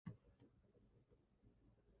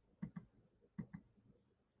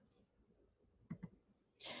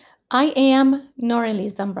I am Norelie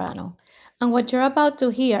Zambrano, and what you're about to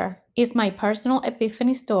hear is my personal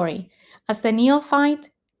epiphany story as a neophyte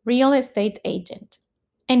real estate agent.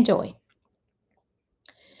 Enjoy.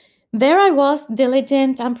 There I was,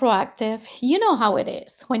 diligent and proactive. You know how it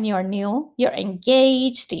is. When you're new, you're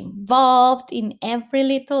engaged, involved in every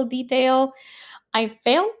little detail. I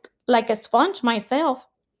felt like a sponge myself,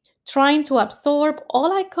 trying to absorb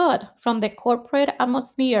all I could from the corporate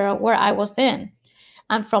atmosphere where I was in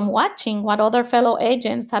and from watching what other fellow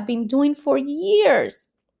agents have been doing for years.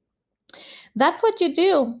 That's what you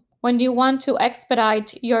do when you want to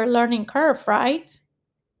expedite your learning curve, right?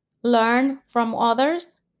 Learn from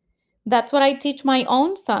others. That's what I teach my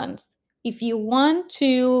own sons. If you want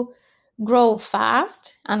to grow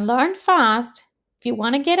fast and learn fast, if you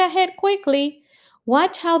want to get ahead quickly,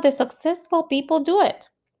 watch how the successful people do it.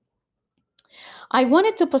 I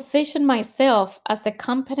wanted to position myself as a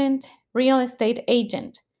competent real estate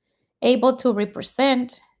agent, able to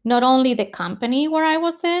represent not only the company where I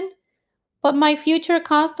was in, but my future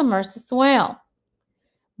customers as well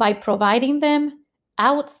by providing them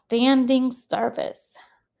outstanding service.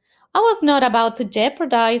 I was not about to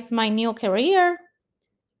jeopardize my new career,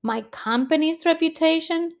 my company's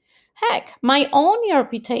reputation, heck, my own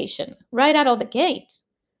reputation right out of the gate.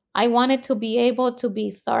 I wanted to be able to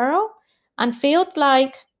be thorough and felt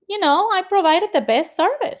like, I provided the best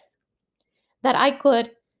service, that I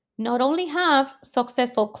could not only have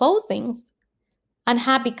successful closings and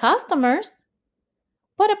happy customers,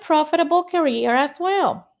 but a profitable career as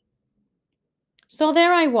well. So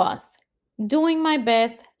there I was, doing my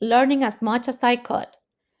best, learning as much as I could.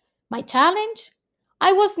 My challenge?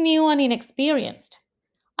 I was new and inexperienced.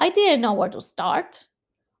 I didn't know where to start.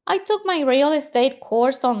 I took my real estate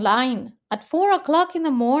course online at 4 o'clock in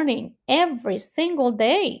the morning every single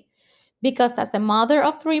day because, as a mother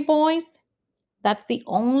of three boys, that's the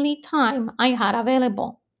only time I had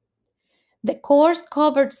available. The course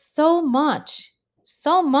covered so much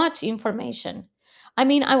information. I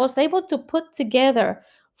mean, I was able to put together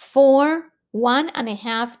four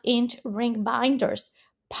 1.5-inch ring binders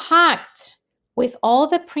packed with all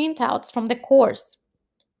the printouts from the course.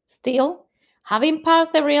 Still, having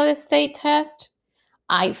passed the real estate test,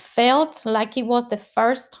 I felt like it was the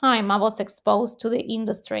first time I was exposed to the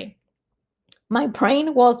industry. My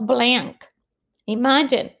brain was blank.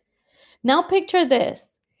 Imagine. Now picture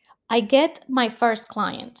this. I get my first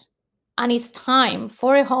client, and it's time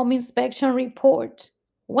for a home inspection report.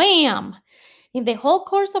 Wham! In the whole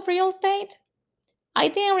course of real estate, I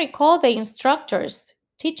didn't recall the instructors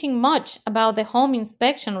teaching much about the home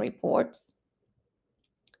inspection reports.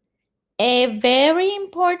 A very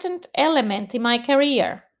important element in my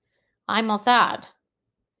career, I must add.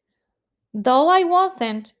 Though I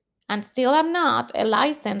wasn't, and still am not, a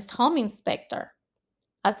licensed home inspector.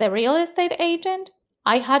 As a real estate agent,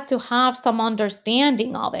 I had to have some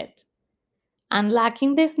understanding of it. And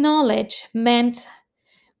lacking this knowledge meant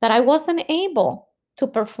that I wasn't able to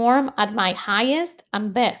perform at my highest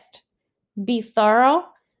and best, be thorough,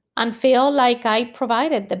 and feel like I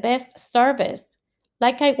provided the best service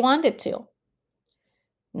like I wanted to.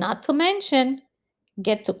 Not to mention,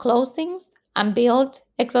 get to closings and build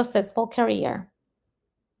a successful career.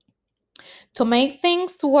 To make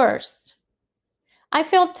things worse, I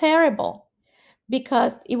felt terrible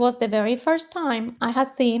because it was the very first time I had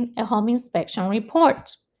seen a home inspection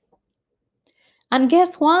report. And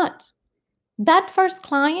guess what? That first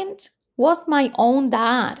client was my own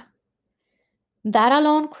dad. That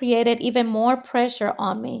alone created even more pressure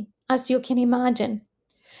on me, as you can imagine.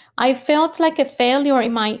 I felt like a failure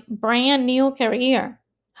in my brand new career.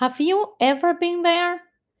 Have you ever been there?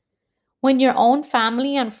 When your own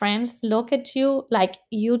family and friends look at you like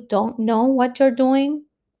you don't know what you're doing?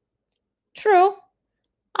 True,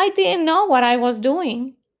 I didn't know what I was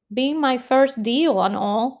doing, being my first deal and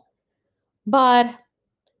all, but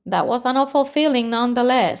that was an awful feeling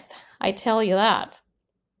nonetheless, I tell you that.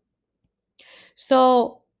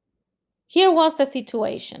 So here was the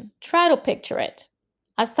situation. Try to picture it.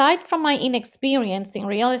 Aside from my inexperience in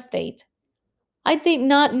real estate, I did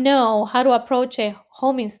not know how to approach a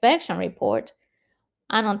home inspection report.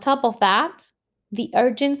 And on top of that, the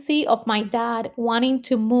urgency of my dad wanting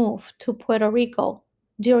to move to Puerto Rico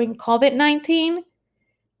during COVID 19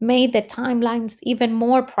 made the timelines even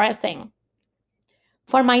more pressing.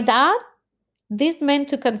 For my dad, this meant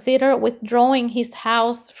to consider withdrawing his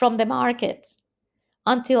house from the market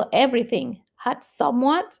until everything had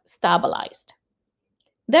somewhat stabilized.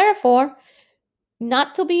 Therefore,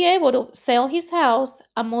 not to be able to sell his house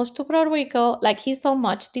and move to Puerto Rico like he so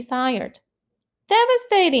much desired.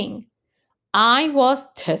 Devastating. I was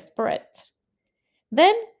desperate.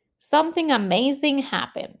 Then something amazing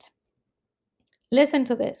happened. Listen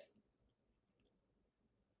to this.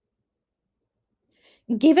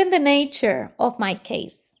 Given the nature of my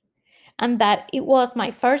case and that it was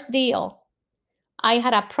my first deal, I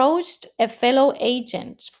had approached a fellow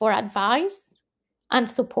agent for advice and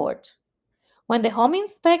support. When the home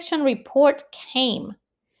inspection report came,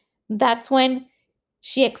 that's when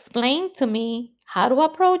she explained to me how to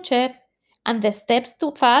approach it and the steps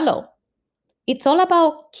to follow. It's all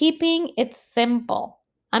about keeping it simple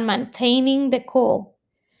and maintaining the cool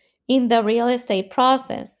in the real estate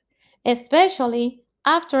process, especially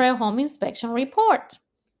after a home inspection report.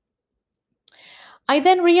 I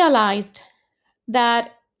then realized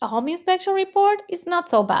that a home inspection report is not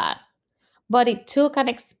so bad, but it took an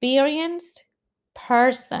experienced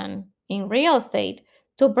person in real estate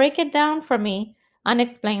to break it down for me and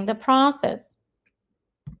explain the process.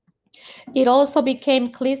 It also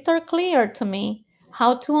became crystal clear to me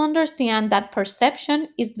how to understand that perception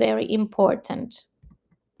is very important.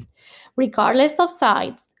 Regardless of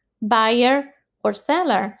size, buyer or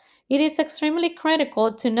seller, it is extremely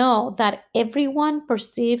critical to know that everyone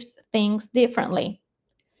perceives things differently.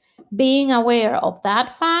 Being aware of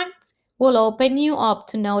that fact will open you up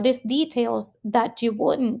to notice details that you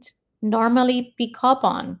wouldn't normally pick up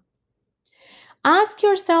on. Ask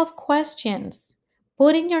yourself questions,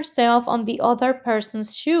 putting yourself on the other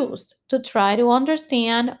person's shoes to try to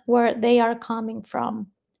understand where they are coming from.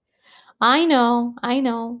 I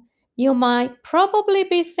know, you might probably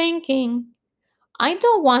be thinking, I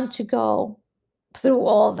don't want to go through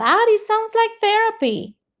all that. It sounds like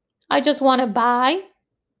therapy. I just want to buy,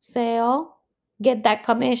 sell, get that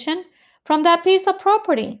commission from that piece of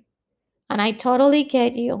property. And I totally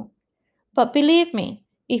get you. But believe me,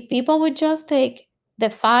 if people would just take the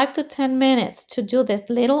 5 to 10 minutes to do this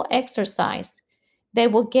little exercise, they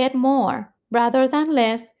will get more rather than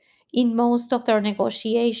less in most of their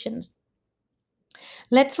negotiations.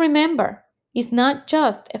 Let's remember, it's not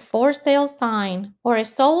just a for sale sign or a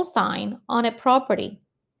sold sign on a property.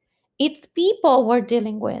 It's people we're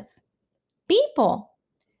dealing with. People,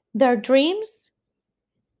 their dreams,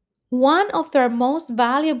 one of their most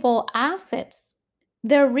valuable assets,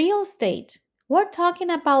 their real estate. We're talking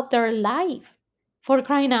about their life, for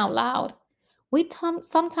crying out loud. We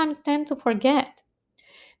sometimes tend to forget.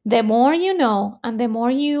 The more you know and the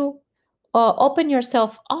more you open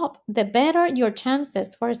yourself up, the better your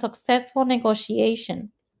chances for a successful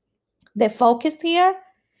negotiation. The focus here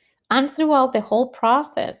and throughout the whole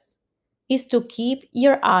process is to keep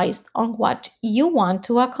your eyes on what you want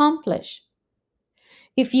to accomplish.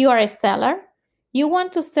 If you are a seller, you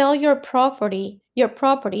want to sell your property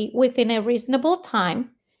within a reasonable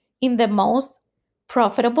time in the most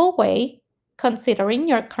profitable way considering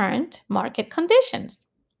your current market conditions.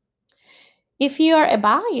 If you are a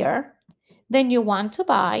buyer, then you want to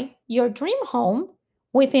buy your dream home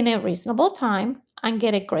within a reasonable time and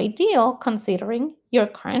get a great deal considering your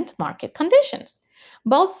current market conditions.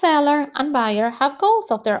 Both seller and buyer have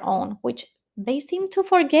goals of their own, which they seem to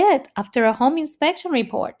forget after a home inspection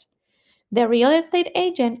report. The real estate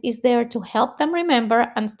agent is there to help them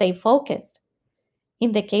remember and stay focused.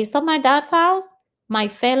 In the case of my dad's house, my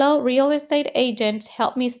fellow real estate agent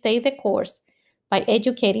helped me stay the course by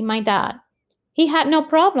educating my dad. He had no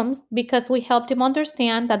problems because we helped him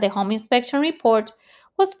understand that the home inspection report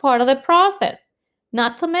was part of the process.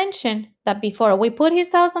 Not to mention that before we put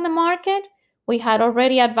his house on the market, we had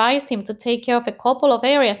already advised him to take care of a couple of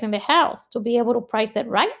areas in the house to be able to price it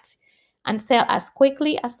right and sell as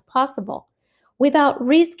quickly as possible without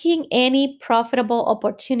risking any profitable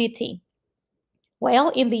opportunity. Well,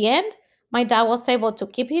 in the end, my dad was able to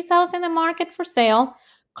keep his house in the market for sale,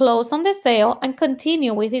 close on the sale, and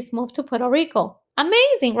continue with his move to Puerto Rico.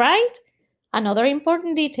 Amazing, right? Another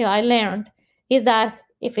important detail I learned is that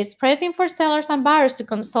if it's pressing for sellers and buyers to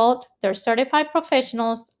consult their certified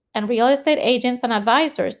professionals and real estate agents and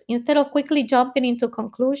advisors instead of quickly jumping into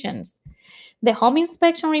conclusions. The home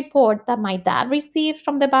inspection report that my dad received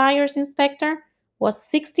from the buyer's inspector was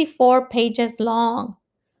 64 pages long.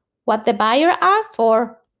 What the buyer asked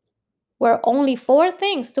for were only four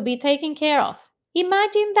things to be taken care of.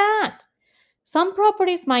 Imagine that. Some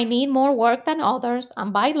properties might need more work than others,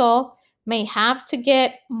 and by law, may have to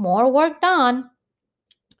get more work done,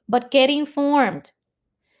 but get informed.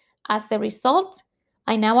 As a result,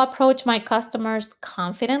 I now approach my customers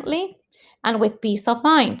confidently and with peace of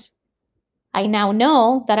mind. I now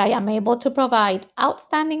know that I am able to provide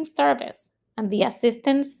outstanding service and the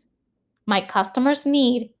assistance my customers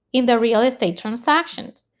need in their real estate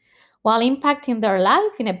transactions while impacting their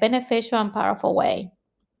life in a beneficial and powerful way.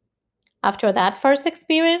 After that first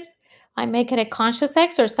experience, I make it a conscious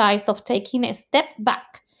exercise of taking a step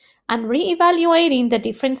back and reevaluating the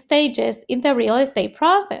different stages in the real estate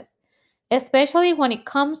process, especially when it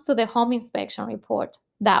comes to the home inspection report.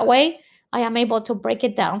 That way, I am able to break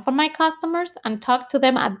it down for my customers and talk to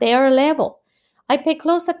them at their level. I pay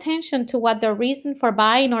close attention to what their reason for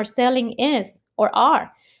buying or selling is or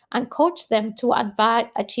are and coach them to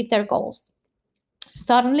achieve their goals.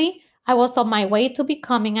 Suddenly, I was on my way to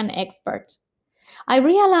becoming an expert. I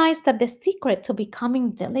realized that the secret to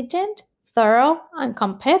becoming diligent, thorough, and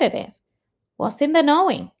competitive was in the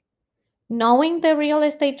knowing. Knowing the real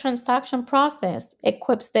estate transaction process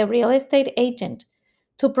equips the real estate agent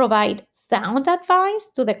to provide sound advice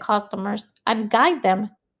to the customers and guide them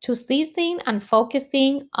to seizing and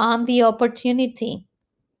focusing on the opportunity.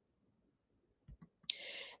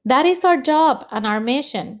 That is our job and our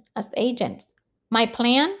mission as agents. My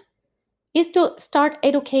plan is to start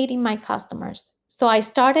educating my customers. So I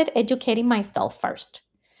started educating myself first,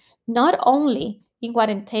 not only in what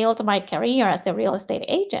entailed my career as a real estate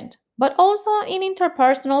agent, but also in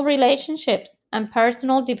interpersonal relationships and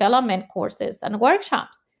personal development courses and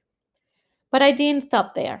workshops. But I didn't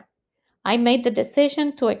stop there. I made the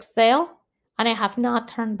decision to excel and I have not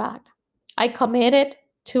turned back. I committed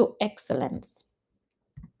to excellence.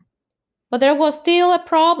 But there was still a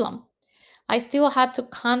problem. I still had to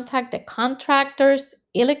contact the contractors,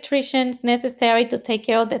 electricians necessary to take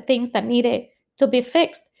care of the things that needed to be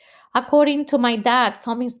fixed, according to my dad's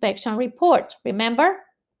home inspection report. Remember?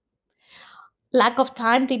 Lack of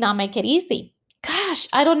time did not make it easy. Gosh,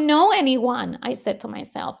 I don't know anyone, I said to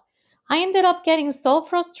myself. I ended up getting so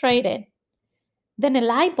frustrated. Then a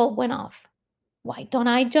light bulb went off. Why don't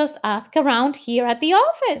I just ask around here at the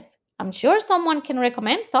office? I'm sure someone can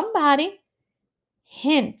recommend somebody.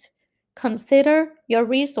 Hint, consider your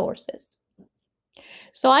resources.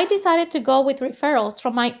 So I decided to go with referrals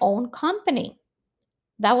from my own company.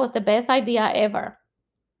 That was the best idea ever.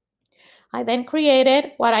 I then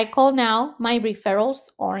created what I call now my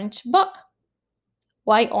referrals orange book.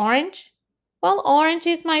 Why orange? Well, orange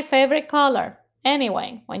is my favorite color.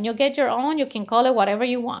 Anyway, when you get your own, you can call it whatever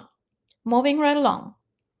you want. Moving right along.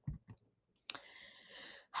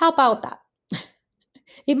 How about that?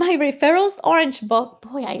 In my referrals orange book,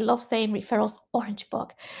 boy, I love saying referrals orange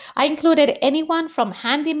book. I included anyone from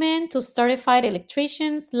handymen to certified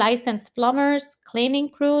electricians, licensed plumbers, cleaning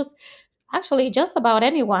crews, actually just about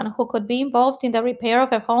anyone who could be involved in the repair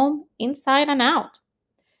of a home inside and out.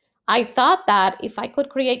 I thought that if I could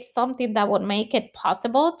create something that would make it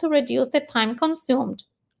possible to reduce the time consumed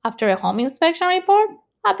after a home inspection report,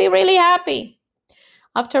 I'd be really happy.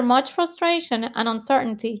 After much frustration and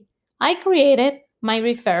uncertainty, I created my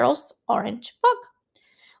referrals orange book.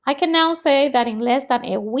 I can now say that in less than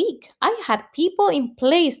a week, I had people in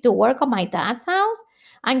place to work on my dad's house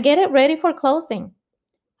and get it ready for closing.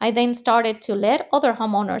 I then started to let other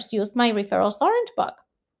homeowners use my referrals orange book.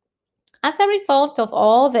 As a result of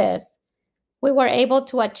all this, we were able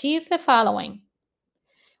to achieve the following.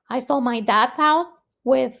 I sold my dad's house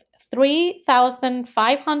with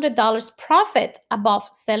 $3,500 profit above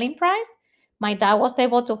selling price. My dad was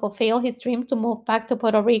able to fulfill his dream to move back to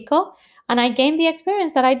Puerto Rico, and I gained the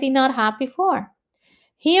experience that I did not have before.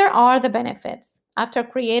 Here are the benefits. After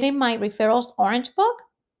creating my referrals orange book,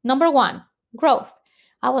 number one, growth.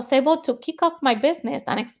 I was able to kick off my business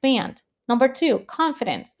and expand. Number two,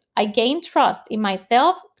 confidence. I gained trust in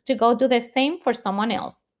myself to go do the same for someone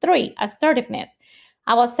else. Three, assertiveness.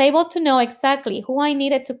 I was able to know exactly who I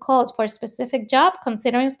needed to call for a specific job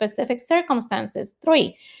considering specific circumstances.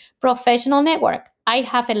 Three, professional network. I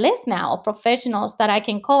have a list now of professionals that I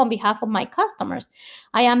can call on behalf of my customers.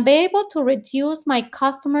 I am able to reduce my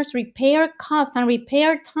customers' repair costs and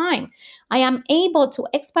repair time. I am able to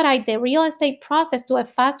expedite the real estate process to a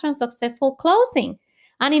faster and successful closing.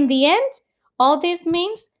 And in the end, all this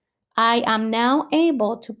means I am now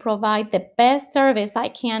able to provide the best service I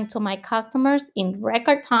can to my customers in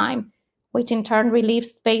record time, which in turn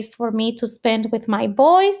relieves space for me to spend with my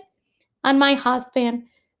boys and my husband,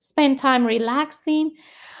 spend time relaxing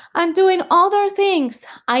and doing other things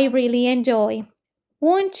I really enjoy.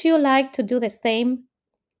 Wouldn't you like to do the same?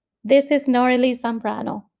 This is Norely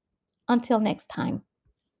Zambrano. Until next time.